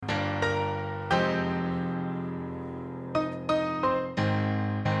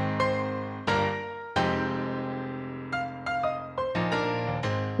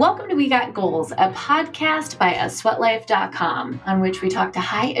Welcome to We Got Goals, a podcast by asweatlife.com, on which we talk to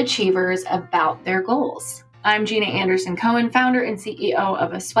high achievers about their goals. I'm Gina Anderson Cohen, founder and CEO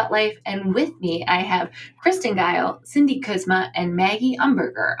of A Sweat Life, and with me I have Kristen Guile, Cindy Kuzma, and Maggie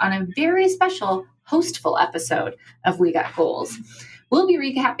Umberger on a very special hostful episode of We Got Goals. We'll be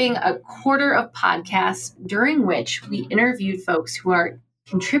recapping a quarter of podcasts during which we interviewed folks who are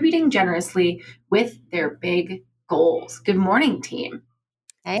contributing generously with their big goals. Good morning, team.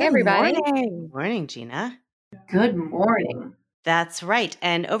 Hey, everybody. Good morning, Gina. Good morning. That's right.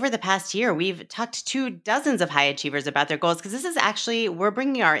 And over the past year, we've talked to dozens of high achievers about their goals because this is actually, we're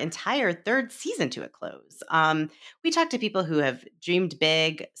bringing our entire third season to a close. We talked to people who have dreamed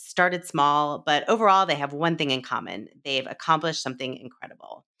big, started small, but overall, they have one thing in common. They've accomplished something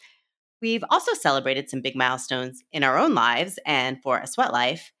incredible. We've also celebrated some big milestones in our own lives and for A Sweat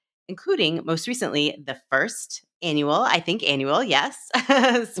Life, including most recently the first annual, yes,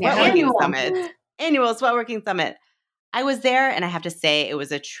 Sweatworking Summit. Annual Sweatworking Summit. I was there, and I have to say it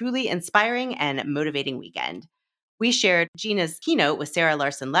was a truly inspiring and motivating weekend. We shared Gina's keynote with Sarah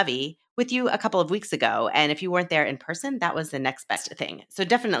Larson-Levy with you a couple of weeks ago, and if you weren't there in person, that was the next best thing. So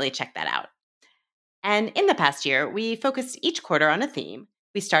definitely check that out. And in the past year, we focused each quarter on a theme.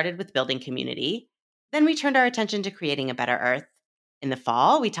 We started with building community. Then we turned our attention to creating a better Earth. In the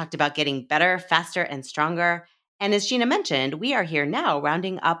fall, we talked about getting better, faster, and stronger. And as Gina mentioned, we are here now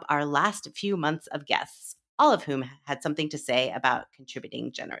rounding up our last few months of guests, all of whom had something to say about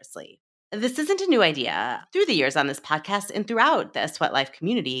contributing generously. This isn't a new idea. Through the years on this podcast and throughout the Sweat Life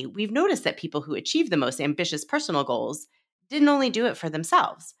community, we've noticed that people who achieve the most ambitious personal goals didn't only do it for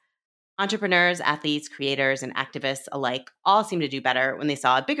themselves. Entrepreneurs, athletes, creators, and activists alike all seem to do better when they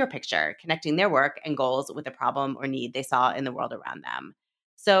saw a bigger picture, connecting their work and goals with a problem or need they saw in the world around them.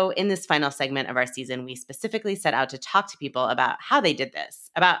 So in this final segment of our season, we specifically set out to talk to people about how they did this,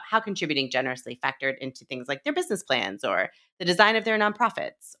 about how contributing generously factored into things like their business plans or the design of their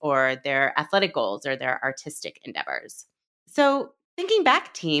nonprofits or their athletic goals or their artistic endeavors. So thinking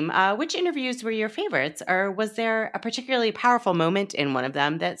back, team, which interviews were your favorites, or was there a particularly powerful moment in one of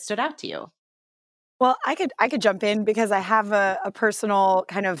them that stood out to you? Well, I could jump in because I have a personal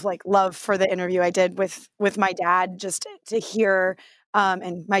kind of like love for the interview I did with my dad, just to hear,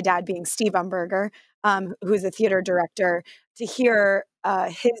 and my dad being Steve Umberger, who's a theater director, to hear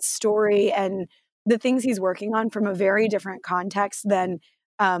his story and the things he's working on from a very different context than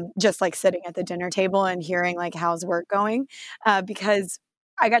just like sitting at the dinner table and hearing like how's work going, because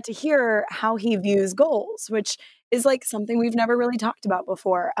I got to hear how he views goals, which is like something we've never really talked about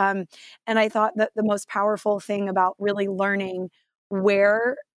before. And I thought that the most powerful thing about really learning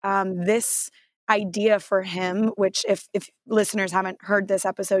where this idea for him, which if listeners haven't heard this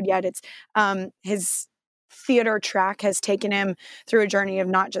episode yet, it's his theater track has taken him through a journey of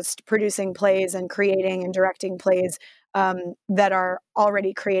not just producing plays and creating and directing plays that are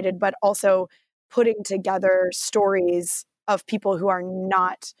already created, but also putting together stories of people who are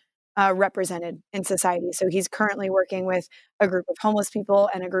not represented in society. So he's currently working with a group of homeless people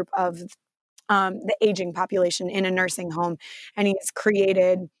and a group of the aging population in a nursing home. And he's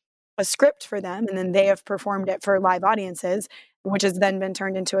created a script for them, and then they have performed it for live audiences, which has then been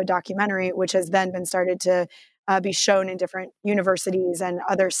turned into a documentary, which has then been started to be shown in different universities and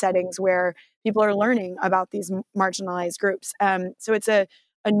other settings where people are learning about these marginalized groups. So it's a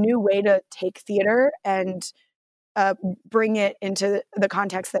new way to take theater and bring it into the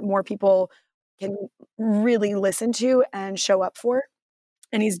context that more people can really listen to and show up for.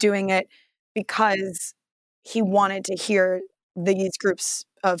 And he's doing it because he wanted to hear these groups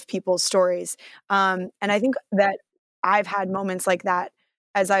of people's stories. And I think that I've had moments like that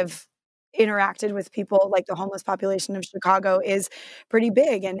as I've interacted with people, like the homeless population of Chicago is pretty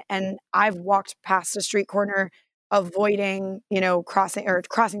big. And I've walked past a street corner avoiding, crossing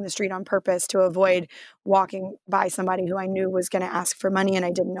the street on purpose to avoid walking by somebody who I knew was going to ask for money, and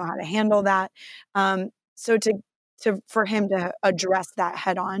I didn't know how to handle that. So for him to address that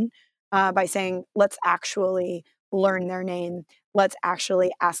head on by saying, let's actually learn their name, let's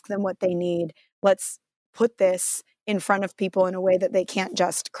actually ask them what they need, let's put this in front of people in a way that they can't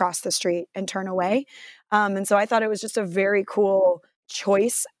just cross the street and turn away. And so I thought it was just a very cool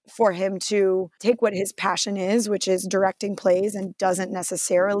choice for him to take what his passion is, which is directing plays and doesn't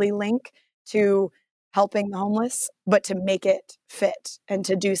necessarily link to helping the homeless, but to make it fit and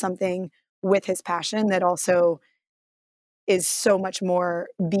to do something with his passion that also is so much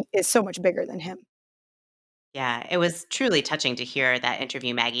bigger than him. Yeah, it was truly touching to hear that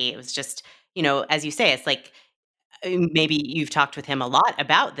interview, Maggie. It was just, as you say, it's like maybe you've talked with him a lot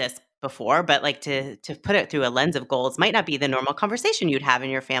about this before, but like to put it through a lens of goals might not be the normal conversation you'd have in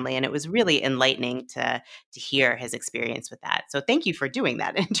your family. And it was really enlightening to hear his experience with that. So thank you for doing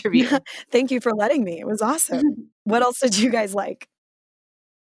that interview. Thank you for letting me. It was awesome. What else did you guys like?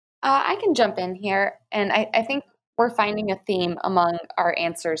 I can jump in here, and I think we're finding a theme among our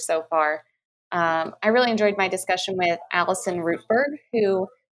answers so far. I really enjoyed my discussion with Allison Rootberg, who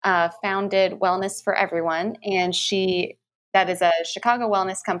founded Wellness for Everyone, and that is a Chicago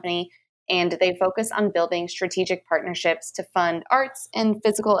wellness company, and they focus on building strategic partnerships to fund arts and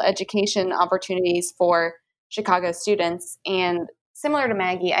physical education opportunities for Chicago students. And similar to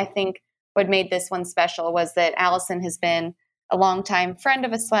Maggie, I think what made this one special was that Allison has been a longtime friend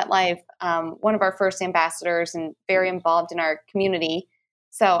of A Sweat Life, one of our first ambassadors, and very involved in our community.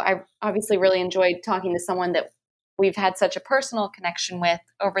 So I obviously really enjoyed talking to someone that we've had such a personal connection with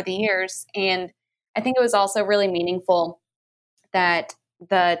over the years. And I think it was also really meaningful that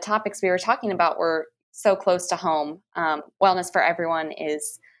the topics we were talking about were so close to home. Wellness for Everyone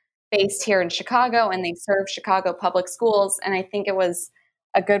is based here in Chicago, and they serve Chicago public schools. And I think it was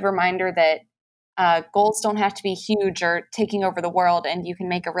a good reminder that goals don't have to be huge or taking over the world, and you can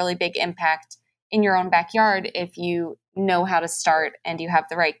make a really big impact in your own backyard if you know how to start and you have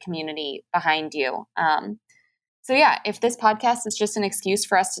the right community behind you. So yeah, if this podcast is just an excuse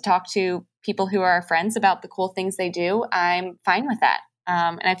for us to talk to people who are our friends about the cool things they do, I'm fine with that.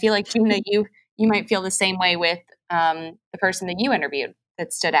 And I feel like, Gina, you might feel the same way with the person that you interviewed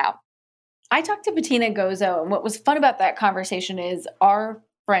that stood out. I talked to Bettina Gozo, and what was fun about that conversation is our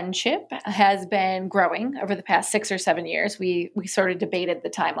friendship has been growing over the past 6 or 7 years. We sort of debated the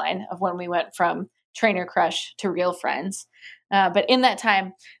timeline of when we went from trainer crush to real friends. But in that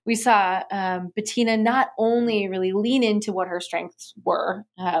time, we saw Bettina not only really lean into what her strengths were,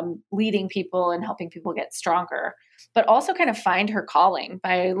 leading people and helping people get stronger, but also kind of find her calling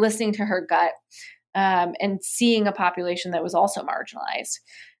by listening to her gut and seeing a population that was also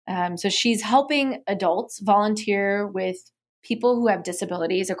marginalized. So she's helping adults volunteer with people who have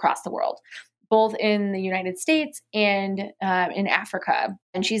disabilities across the world, both in the United States and in Africa.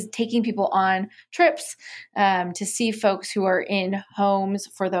 And she's taking people on trips to see folks who are in homes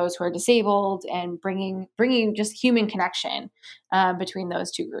for those who are disabled, and bringing just human connection between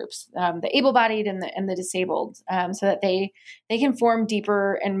those two groups, the able-bodied and the disabled, so that they can form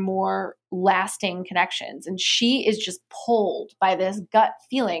deeper and more lasting connections. And she is just pulled by this gut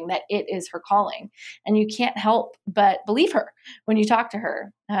feeling that it is her calling, and you can't help but believe her when you talk to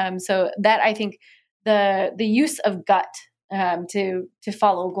her. So that, I think, the use of gut to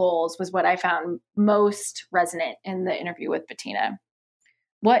follow goals was what I found most resonant in the interview with Bettina.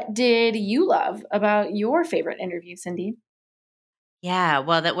 What did you love about your favorite interview, Cindy? Yeah,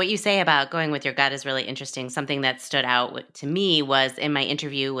 well, what you say about going with your gut is really interesting. Something that stood out to me was in my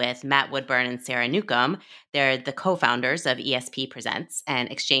interview with Matt Woodburn and Sarah Newcomb. They're the co-founders of ESP Presents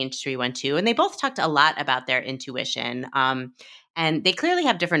and Exchange 312, and they both talked a lot about their intuition. And they clearly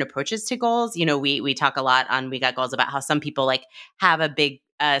have different approaches to goals. You know, we talk a lot on We Got Goals about how some people like have a big,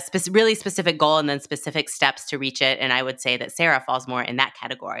 really specific goal and then specific steps to reach it. And I would say that Sarah falls more in that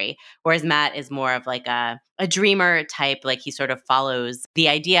category, whereas Matt is more of like a dreamer type. Like he sort of follows the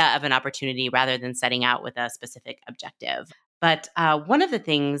idea of an opportunity rather than setting out with a specific objective. But one of the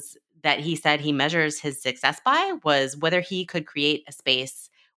things that he said he measures his success by was whether he could create a space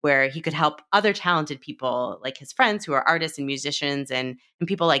where he could help other talented people, like his friends who are artists and musicians and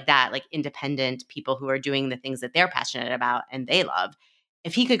people like that, like independent people who are doing the things that they're passionate about and they love.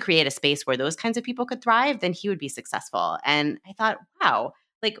 If he could create a space where those kinds of people could thrive, then he would be successful. And I thought, wow,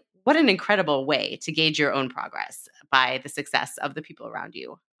 like what an incredible way to gauge your own progress by the success of the people around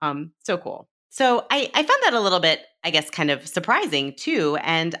you. So cool. So I found that a little bit, I guess, kind of surprising too.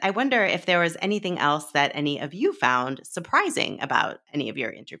 And I wonder if there was anything else that any of you found surprising about any of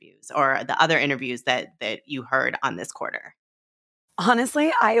your interviews or the other interviews that you heard on this quarter.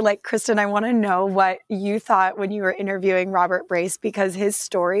 Honestly, Kristen, I want to know what you thought when you were interviewing Robert Brace, because his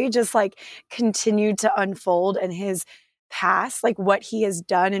story just like continued to unfold, and his past, like what he has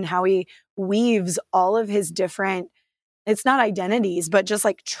done and how he weaves all of his different, it's not identities, but just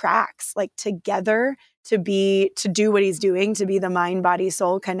like tracks, like together to do what he's doing, to be the mind, body,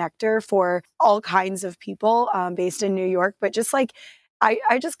 soul connector for all kinds of people based in New York. But just like,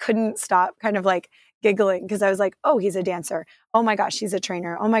 I just couldn't stop kind of like giggling, because I was like, oh, he's a dancer. Oh my gosh, he's a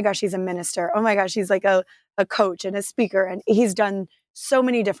trainer. Oh my gosh, he's a minister. Oh my gosh, he's like a coach and a speaker. And he's done so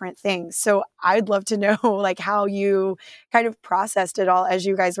many different things. So I'd love to know like how you kind of processed it all as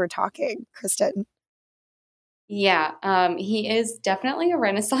you guys were talking, Kristen. Yeah, he is definitely a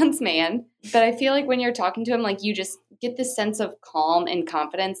Renaissance man, but I feel like when you're talking to him, like you just get this sense of calm and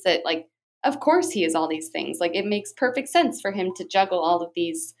confidence that, like, of course he is all these things. Like, it makes perfect sense for him to juggle all of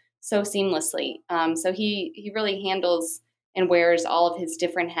these so seamlessly. So he really handles and wears all of his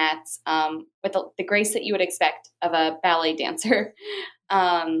different hats with the grace that you would expect of a ballet dancer.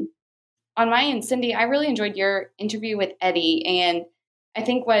 On my end, Cindy, I really enjoyed your interview with Eddie. And I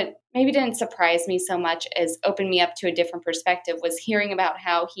think what maybe didn't surprise me so much as opened me up to a different perspective was hearing about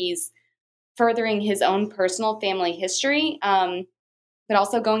how he's furthering his own personal family history, but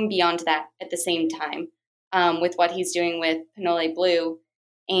also going beyond that at the same time with what he's doing with Pinole Blue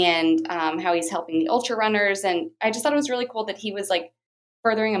and how he's helping the ultra runners. And I just thought it was really cool that he was like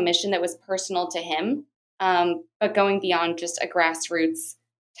furthering a mission that was personal to him, but going beyond just a grassroots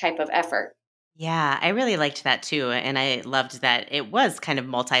type of effort. Yeah, I really liked that too. And I loved that it was kind of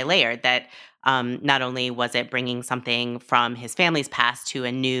multi-layered, that not only was it bringing something from his family's past to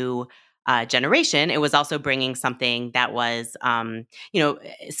a new generation, it was also bringing something that was,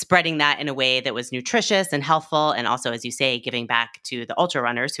 spreading that in a way that was nutritious and healthful. And also, as you say, giving back to the ultra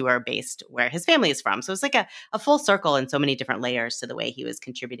runners who are based where his family is from. So it's like a full circle and so many different layers to the way he was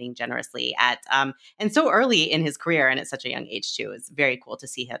contributing generously and so early in his career and at such a young age too. It's very cool to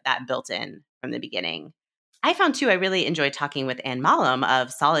see that built in from the beginning. I found too, I really enjoyed talking with Anne Malum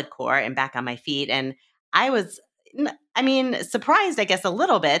of Solid Core and Back on My Feet. And I was surprised, I guess, a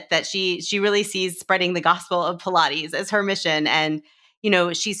little bit that she really sees spreading the gospel of Pilates as her mission. And,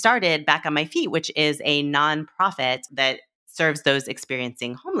 she started Back on My Feet, which is a nonprofit that serves those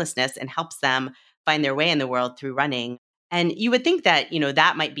experiencing homelessness and helps them find their way in the world through running. And you would think that,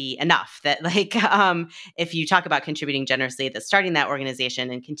 that might be enough, that like, if you talk about contributing generously, that starting that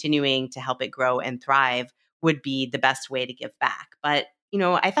organization and continuing to help it grow and thrive would be the best way to give back. But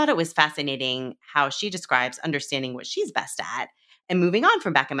I thought it was fascinating how she describes understanding what she's best at and moving on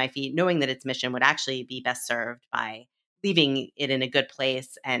from Back on My Feet, knowing that its mission would actually be best served by leaving it in a good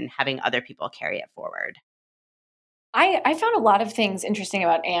place and having other people carry it forward. I found a lot of things interesting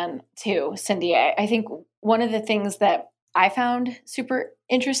about Anne too, Cindy. I think one of the things that I found super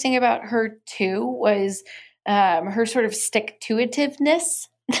interesting about her too was her sort of stick-to-itiveness.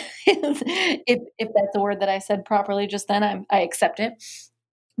 if that's a word that I said properly just then, I accept it.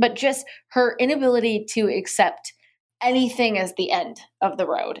 But just her inability to accept anything as the end of the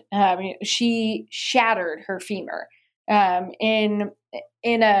road. She shattered her femur in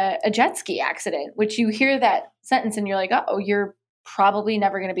a jet ski accident, which you hear that sentence and you're like, oh, you're probably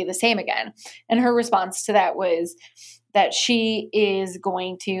never going to be the same again. And her response to that was that she is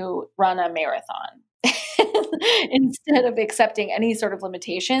going to run a marathon instead of accepting any sort of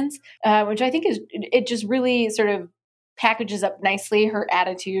limitations, which I think it just really sort of packages up nicely her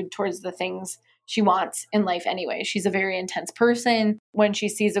attitude towards the things she wants in life anyway. She's a very intense person. When she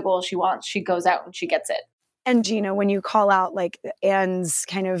sees a goal she wants, she goes out and she gets it. And Gina, when you call out like Anne's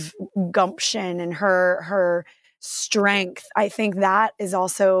kind of gumption and her strength, I think that is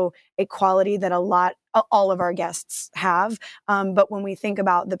also a quality that all of our guests have. But when we think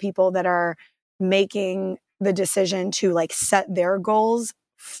about the people that are making the decision to like set their goals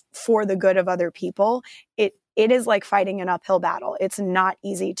for the good of other people, it is like fighting an uphill battle. It's not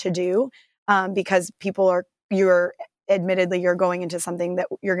easy to do because you're going into something that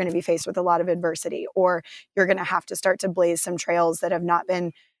you're going to be faced with a lot of adversity, or you're going to have to start to blaze some trails that have not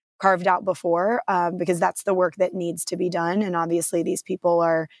been carved out before, because that's the work that needs to be done. And obviously these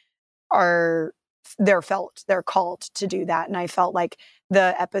people they're called to do that. And I felt like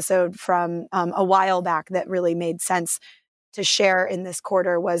the episode from a while back that really made sense to share in this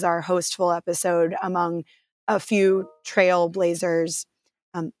quarter was our Hostful episode among a few trailblazers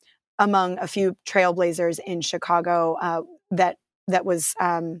in Chicago that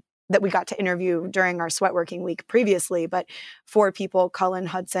we got to interview during our Sweatworking Week previously. But 4 people: Cullen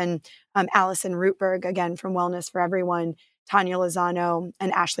Hudson, Allison Rootberg, again from Wellness for Everyone, Tanya Lozano,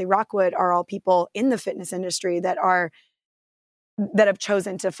 and Ashley Rockwood are all people in the fitness industry that have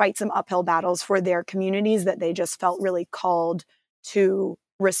chosen to fight some uphill battles for their communities that they just felt really called to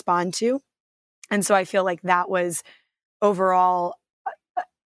respond to. And so I feel like that was overall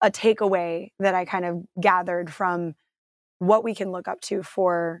a takeaway that I kind of gathered from what we can look up to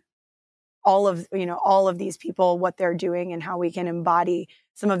for all of these people, what they're doing, and how we can embody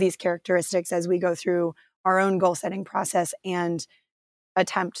some of these characteristics as we go through our own goal setting process and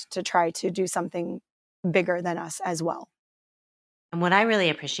attempt to try to do something bigger than us as well. And what I really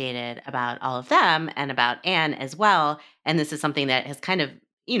appreciated about all of them and about Anne as well, and this is something that has kind of,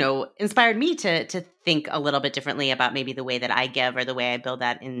 inspired me to think a little bit differently about maybe the way that I give or the way I build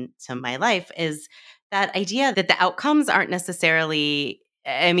that into my life, is that idea that the outcomes aren't necessarily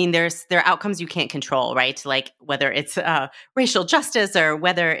I mean, there are outcomes you can't control, right? Like whether it's racial justice or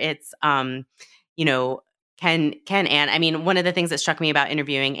whether it's, you know, can Anne? I mean, one of the things that struck me about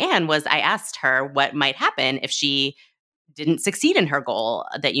interviewing Anne was I asked her what might happen if she didn't succeed in her goal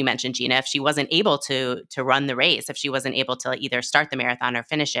that you mentioned, Gina, if she wasn't able to run the race, if she wasn't able to either start the marathon or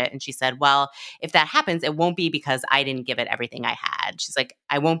finish it. And she said, well, if that happens, it won't be because I didn't give it everything I had. She's like,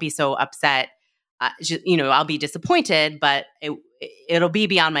 I won't be so upset. I'll be disappointed, but it'll be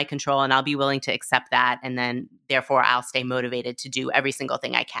beyond my control, and I'll be willing to accept that. And then therefore I'll stay motivated to do every single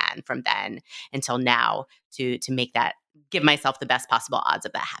thing I can from then until now to make that, give myself the best possible odds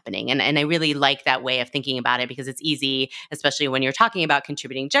of that happening. And I really like that way of thinking about it, because it's easy, especially when you're talking about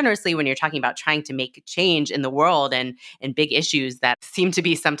contributing generously, when you're talking about trying to make change in the world and big issues that seem to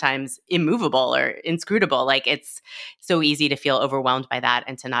be sometimes immovable or inscrutable. Like it's so easy to feel overwhelmed by that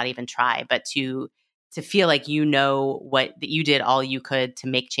and to not even try, but to feel like that you did all you could to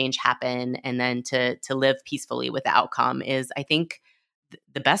make change happen, and then to live peacefully with the outcome is, I think,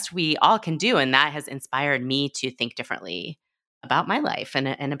 the best we all can do. And that has inspired me to think differently about my life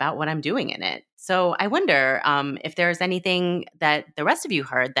and about what I'm doing in it. So I wonder if there's anything that the rest of you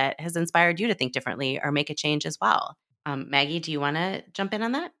heard that has inspired you to think differently or make a change as well. Maggie, do you want to jump in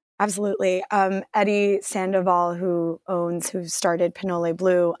on that? Absolutely. Eddie Sandoval, who started Pinole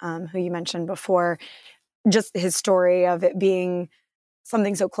Blue, who you mentioned before, just his story of it being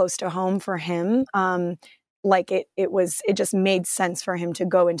something so close to home for him. It just made sense for him to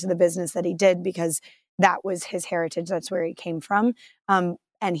go into the business that he did, because that was his heritage. That's where he came from. And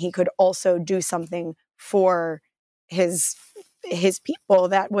he could also do something for his people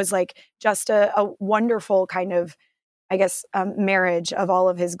that was like just a wonderful kind of, I guess, marriage of all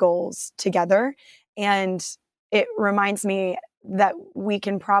of his goals together. And it reminds me that we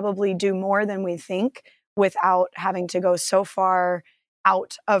can probably do more than we think without having to go so far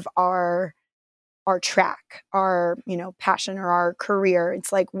out of our track, our, passion or our career.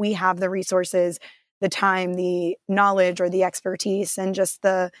 It's like we have the resources, the time, the knowledge or the expertise, and just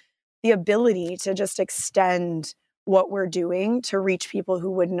the ability to just extend what we're doing to reach people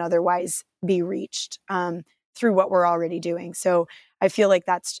who wouldn't otherwise be reached through what we're already doing. So I feel like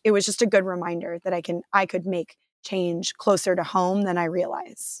it was just a good reminder that I could make change closer to home than I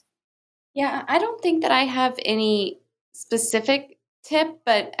realize. Yeah, I don't think that I have any specific tip,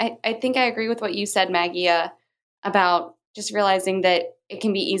 but I think I agree with what you said, Maggie, about just realizing that it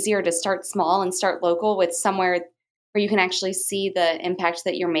can be easier to start small and start local with somewhere where you can actually see the impact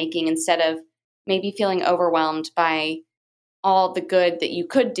that you're making, instead of maybe feeling overwhelmed by all the good that you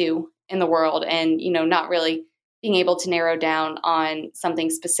could do in the world and, not really being able to narrow down on something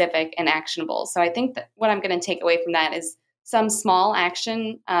specific and actionable. So I think that what I'm going to take away from that is some small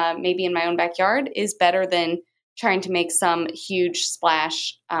action, maybe in my own backyard, is better than trying to make some huge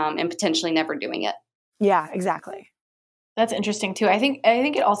splash and potentially never doing it. Yeah, exactly. That's interesting too. I think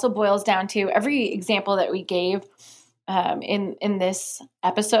it also boils down to every example that we gave in this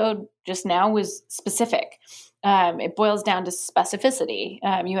episode just now was specific. It boils down to specificity.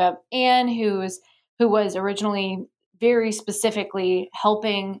 You have Anne, who was originally very specifically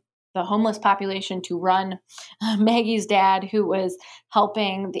helping the homeless population to run. Maggie's dad, who was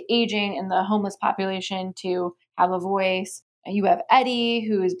helping the aging and the homeless population to have a voice. You have Eddie,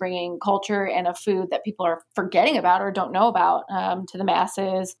 who is bringing culture and a food that people are forgetting about or don't know about to the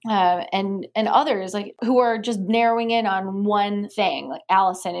masses, and others who are just narrowing in on one thing. Like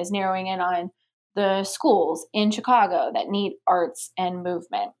Allison is narrowing in on the schools in Chicago that need arts and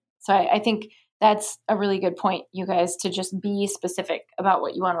movement. So I think that's a really good point, you guys, to just be specific about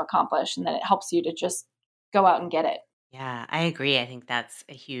what you want to accomplish, and then it helps you to just go out and get it. Yeah, I agree. I think that's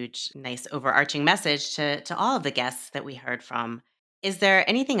a huge, nice overarching message to all of the guests that we heard from. Is there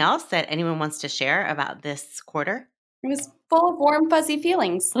anything else that anyone wants to share about this quarter? It was full of warm, fuzzy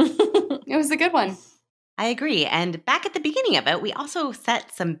feelings. It was a good one. I agree. And back at the beginning of it, we also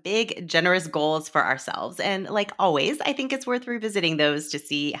set some big, generous goals for ourselves. And like always, I think it's worth revisiting those to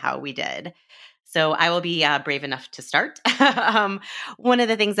see how we did. So I will be brave enough to start. One of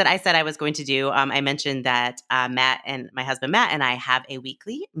the things that I said I was going to do, I mentioned that Matt and my husband Matt and I have a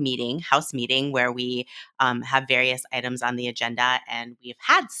weekly house meeting, where we have various items on the agenda. And we've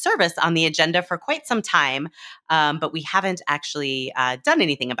had service on the agenda for quite some time, but we haven't actually done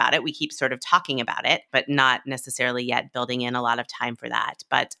anything about it. We keep sort of talking about it, but not necessarily yet building in a lot of time for that.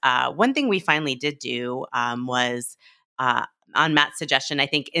 But one thing we finally did do was on Matt's suggestion, I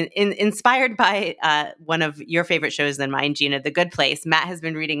think inspired by one of your favorite shows than mine, Gina, The Good Place, Matt has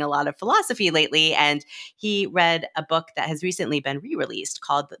been reading a lot of philosophy lately, and he read a book that has recently been re-released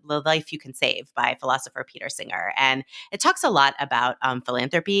called The Life You Can Save by philosopher Peter Singer. And it talks a lot about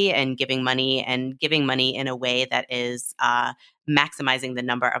philanthropy and giving money in a way that is maximizing the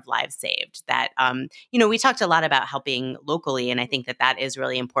number of lives saved. That, we talked a lot about helping locally, and I think that is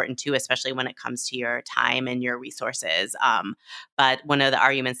really important too, especially when it comes to your time and your resources. But one of the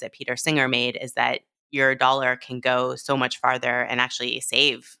arguments that Peter Singer made is that your dollar can go so much farther and actually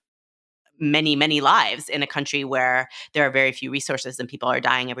save many, many lives in a country where there are very few resources and people are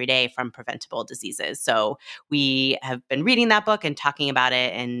dying every day from preventable diseases. So we have been reading that book and talking about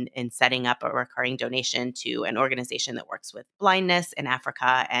it and setting up a recurring donation to an organization that works with blindness in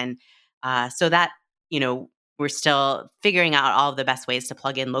Africa. And so that, we're still figuring out all of the best ways to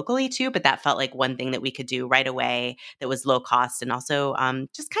plug in locally too, but that felt like one thing that we could do right away that was low cost. And also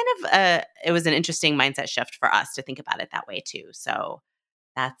just kind of, it was an interesting mindset shift for us to think about it that way too. So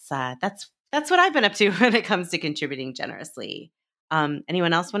that's what I've been up to when it comes to contributing generously.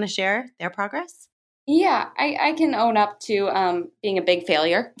 Anyone else want to share their progress? Yeah, I can own up to being a big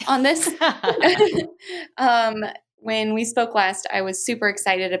failure on this. When we spoke last, I was super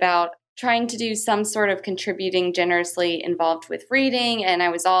excited about trying to do some sort of contributing generously involved with reading, and I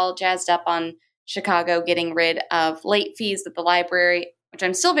was all jazzed up on Chicago getting rid of late fees at the library, which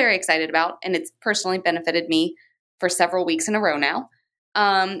I'm still very excited about, and it's personally benefited me for several weeks in a row now.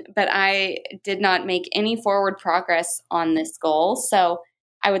 But I did not make any forward progress on this goal. So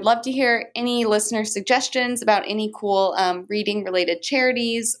I would love to hear any listener suggestions about any cool reading related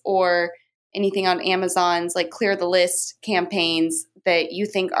charities or anything on Amazon's like Clear the List campaigns that you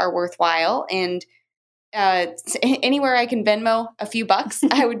think are worthwhile. And anywhere I can Venmo a few bucks,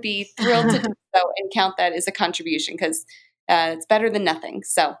 I would be thrilled to do so and count that as a contribution because it's better than nothing.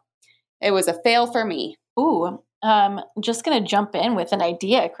 So it was a fail for me. Ooh. Just going to jump in with an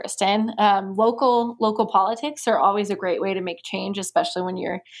idea, Kristen. Local politics are always a great way to make change, especially when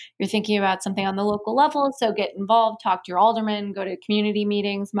you're thinking about something on the local level. So get involved, talk to your alderman, go to community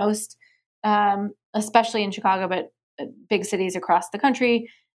meetings. Most, especially in Chicago, but big cities across the country,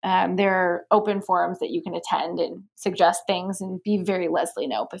 there are open forums that you can attend and suggest things. And be very Leslie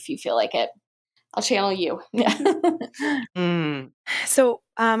Knope if you feel like it. I'll channel you. Yeah. So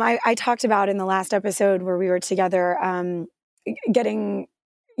I talked about in the last episode where we were together,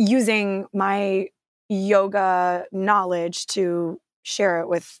 using my yoga knowledge to share it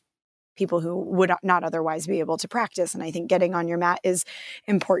with people who would not otherwise be able to practice. And I think getting on your mat is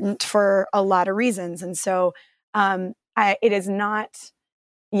important for a lot of reasons. And so it is not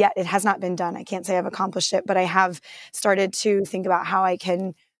yet, it has not been done. I can't say I've accomplished it, but I have started to think about how I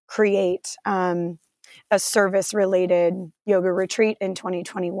can create a service-related yoga retreat in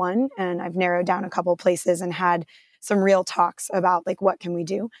 2021. And I've narrowed down a couple places and had some real talks about like, what can we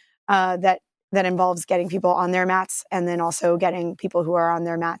do that involves getting people on their mats and then also getting people who are on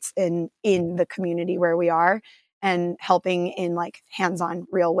their mats in the community where we are and helping in like hands-on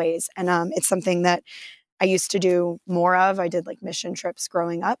real ways. And it's something that I used to do more of. I did like mission trips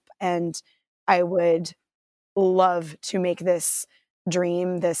growing up, and I would love to make this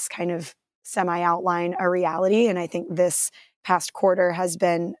dream, this kind of semi-outline, a reality. And I think this past quarter has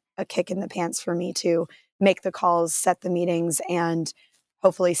been a kick in the pants for me to make the calls, set the meetings, and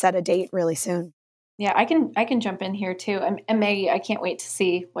hopefully set a date really soon. Yeah, I can jump in here too. And Maggie, I can't wait to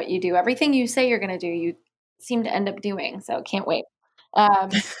see what you do. Everything you say you're going to do, you seem to end up doing. So can't wait.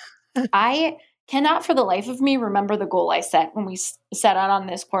 I cannot for the life of me remember the goal I set when we set out on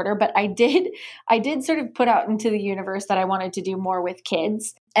this quarter, but I did sort of put out into the universe that I wanted to do more with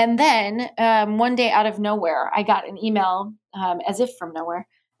kids. And then one day out of nowhere, I got an email, as if from nowhere,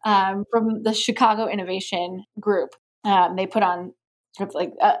 from the Chicago Innovation Group. They put on sort of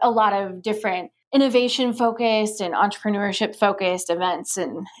like a lot of different innovation focused and entrepreneurship focused events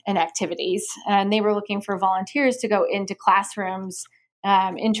and activities. And they were looking for volunteers to go into classrooms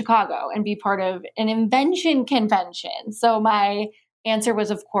in Chicago and be part of an invention convention. So my answer was,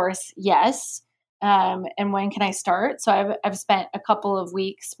 of course, yes. And when can I start? So I've spent a couple of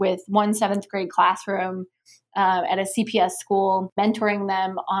weeks with one 7th grade classroom at a CPS school, mentoring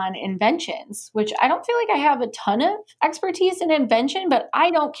them on inventions, which I don't feel like I have a ton of expertise in invention, but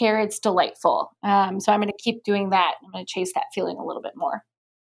I don't care. It's delightful. So I'm going to keep doing that. I'm going to chase that feeling a little bit more.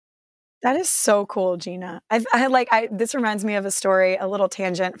 That is so cool, Gina. This reminds me of a story, a little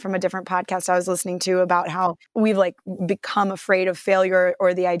tangent from a different podcast I was listening to about how we've like become afraid of failure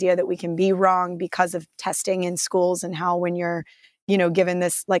or the idea that we can be wrong because of testing in schools, and how when you're, given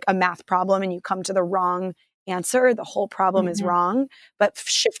this like a math problem and you come to the wrong answer, the whole problem is wrong, but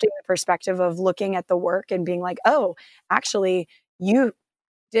shifting the perspective of looking at the work and being like, oh, actually, you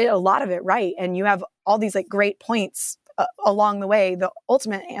did a lot of it right. And you have all these like great points along the way. The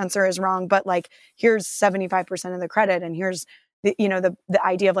ultimate answer is wrong, but like, here's 75% of the credit. And here's the, the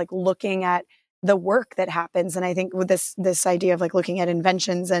idea of like looking at the work that happens. And I think with this idea of like looking at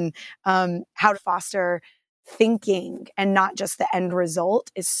inventions and how to foster thinking and not just the end result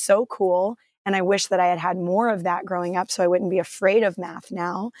is so cool. And I wish that I had more of that growing up so I wouldn't be afraid of math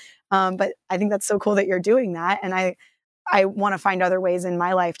now. But I think that's so cool that you're doing that. And I want to find other ways in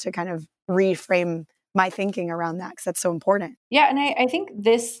my life to kind of reframe my thinking around that because that's so important. Yeah. And I think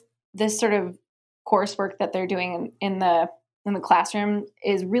this sort of coursework that they're doing in the classroom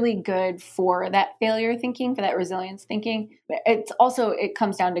is really good for that failure thinking, for that resilience thinking. It's also, it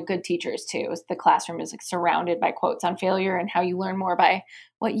comes down to good teachers too. The classroom is like surrounded by quotes on failure and how you learn more by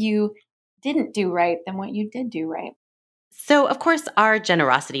what you didn't do right than what you did do right. So, of course, our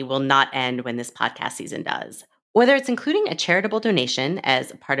generosity will not end when this podcast season does. Whether it's including a charitable donation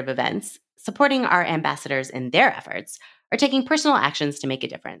as part of events, supporting our ambassadors in their efforts, or taking personal actions to make a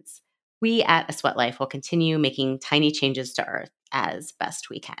difference, we at A Sweat Life will continue making tiny changes to Earth as best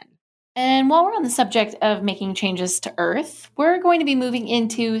we can. And while we're on the subject of making changes to Earth, we're going to be moving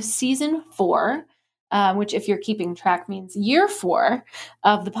into season 4, which if you're keeping track means year 4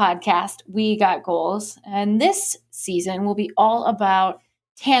 of the podcast, We Got Goals. And this season will be all about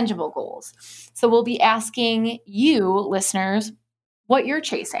tangible goals. So we'll be asking you, listeners, what you're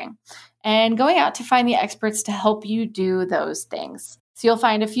chasing and going out to find the experts to help you do those things. So you'll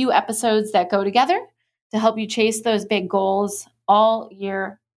find a few episodes that go together to help you chase those big goals all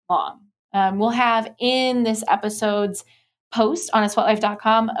year long. We'll have in this episode's post on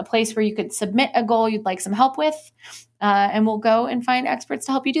asweatlife.com a place where you could submit a goal you'd like some help with, and we'll go and find experts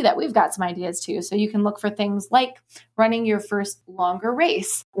to help you do that. We've got some ideas too. So you can look for things like running your first longer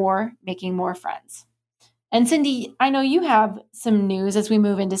race or making more friends. And Cindy, I know you have some news as we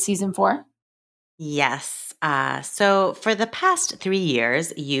move into season 4. Yes. So for the past 3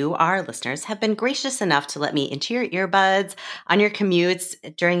 years, you, our listeners, have been gracious enough to let me into your earbuds on your commutes,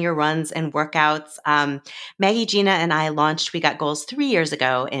 during your runs and workouts. Maggie, Gina, and I launched We Got Goals 3 years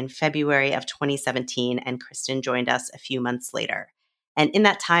ago in February of 2017, and Kristen joined us a few months later. And in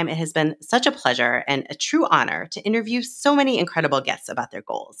that time, it has been such a pleasure and a true honor to interview so many incredible guests about their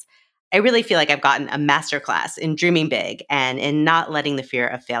goals. I really feel like I've gotten a masterclass in dreaming big and in not letting the fear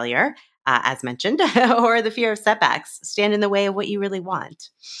of failure, as mentioned, or the fear of setbacks stand in the way of what you really want.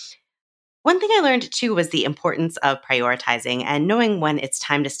 One thing I learned too was the importance of prioritizing and knowing when it's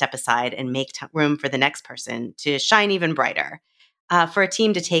time to step aside and make room for the next person to shine even brighter, for a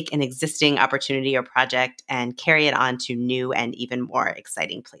team to take an existing opportunity or project and carry it on to new and even more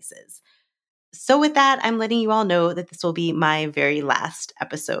exciting places. So with that, I'm letting you all know that this will be my very last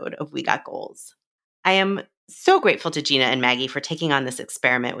episode of We Got Goals. I am so grateful to Gina and Maggie for taking on this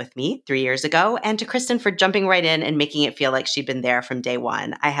experiment with me 3 years ago, and to Kristen for jumping right in and making it feel like she'd been there from day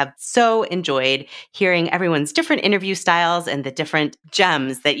one. I have so enjoyed hearing everyone's different interview styles and the different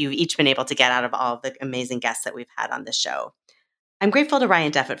gems that you've each been able to get out of all of the amazing guests that we've had on this show. I'm grateful to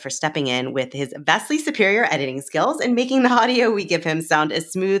Ryan Deffett for stepping in with his vastly superior editing skills and making the audio we give him sound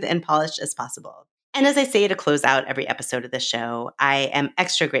as smooth and polished as possible. And as I say to close out every episode of the show, I am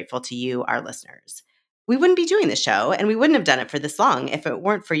extra grateful to you, our listeners. We wouldn't be doing the show, and we wouldn't have done it for this long if it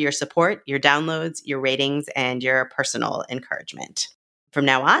weren't for your support, your downloads, your ratings, and your personal encouragement. From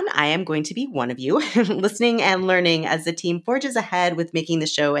now on, I am going to be one of you, listening and learning as the team forges ahead with making the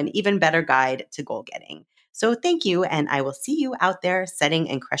show an even better guide to goal getting. So thank you, and I will see you out there setting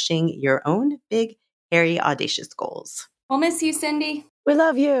and crushing your own big, hairy, audacious goals. We'll miss you, Cindy. We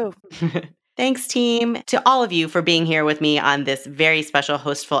love you. Thanks, team, to all of you for being here with me on this very special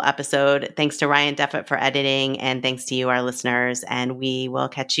hostful episode. Thanks to Ryan Deffett for editing, and thanks to you, our listeners, and we will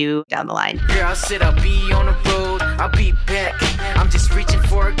catch you down the line. Girl, I said I'll be on the road, I'll be back. I'm just reaching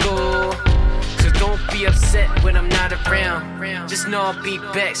for a goal. So don't be upset when I'm not around. Just know I'll be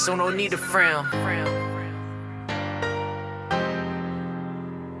back, so no need to frown.